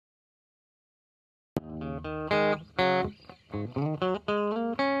Hey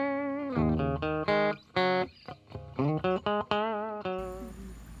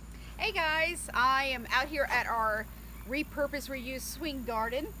guys, I am out here at our repurpose reuse swing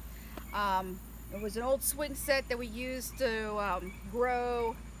garden. It was an old swing set that we used to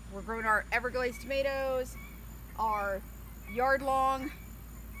grow. We're growing our Everglades tomatoes, our yard-long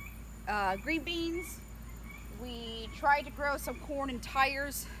green beans. We tried to grow some corn and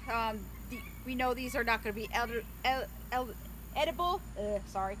tires. We know these are not going to be edible,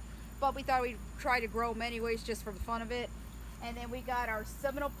 sorry, but we thought we'd try to grow them anyways just for the fun of it. And then we got our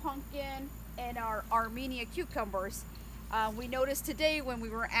Seminole pumpkin and our Armenia cucumbers. We noticed today when we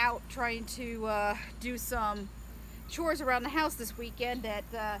were out trying to do some chores around the house this weekend that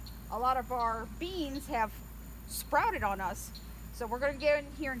a lot of our beans have sprouted on us. So we're going to get in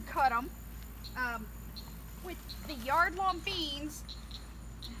here and cut them. With the yard-long beans,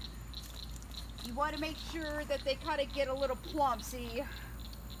 you want to make sure that they kind of get a little plump. See,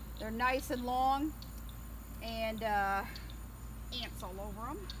 they're nice and long, and ants all over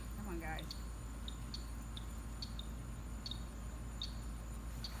them. Come on, guys.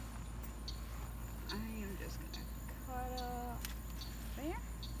 I am just gonna cut up there,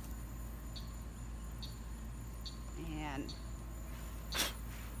 and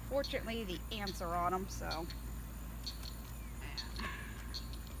fortunately the ants are on them, so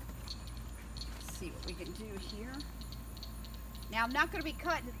let's see what we can do here. Now, I'm not going to be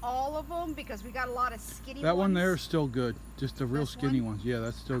cutting all of them because we got a lot of skinny ones. That one there is still good. Just the real This skinny one? ones. Yeah,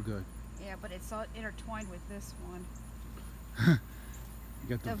 that's still good. Yeah, but it's all intertwined with this one. You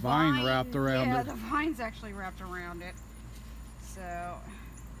got the vine wrapped around yeah, it. the vine's actually wrapped around it. So,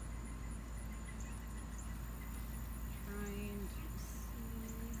 trying to see.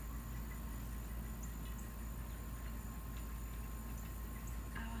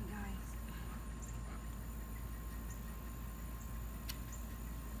 Come on, guys.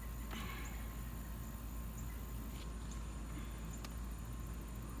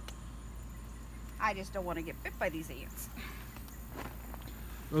 I just don't want to get bit by these ants.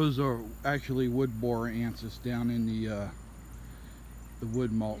 Those are actually wood borer ants that's down in the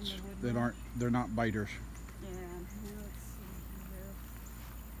wood mulch that aren't, they're not biters. Yeah, let's see here.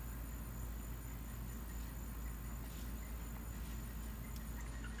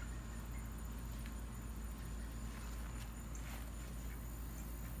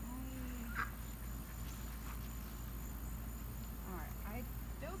 Alright, I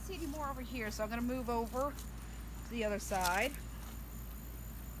don't see any more over here, so I'm going to move over to the other side.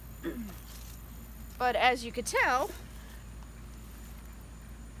 But as you could tell,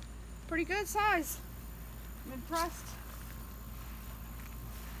 pretty good size. I'm impressed.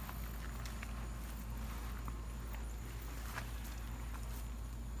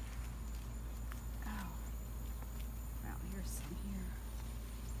 Oh, well, here's some here.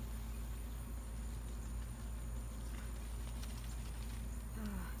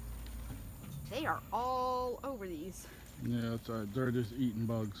 They are all over these. Yeah, it's alright. They're just eating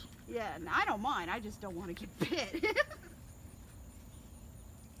bugs. Yeah, and I don't mind. I just don't want to get bit. Come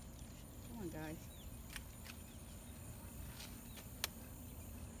on, guys.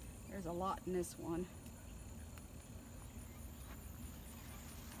 There's a lot in this one.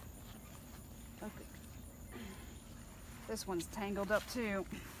 Okay. This one's tangled up too.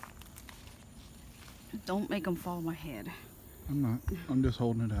 Don't make them fall on my head. I'm not. I'm just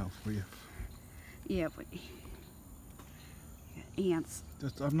holding it out for you. Yeah, but ants.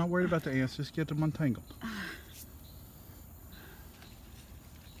 I'm not worried about the ants. Just get them untangled.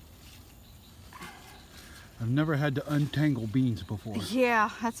 I've never had to untangle beans before. Yeah,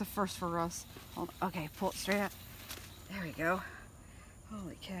 that's a first for us. Hold on. Okay, pull it straight out. There we go.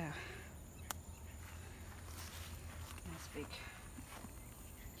 Holy cow. That's a big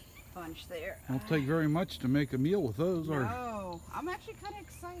bunch there. Won't take very much to make a meal with those. Or No, I'm actually kind of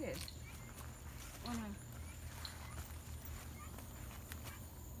excited. Come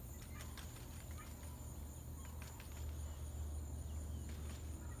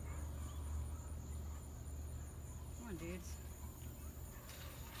on, dudes.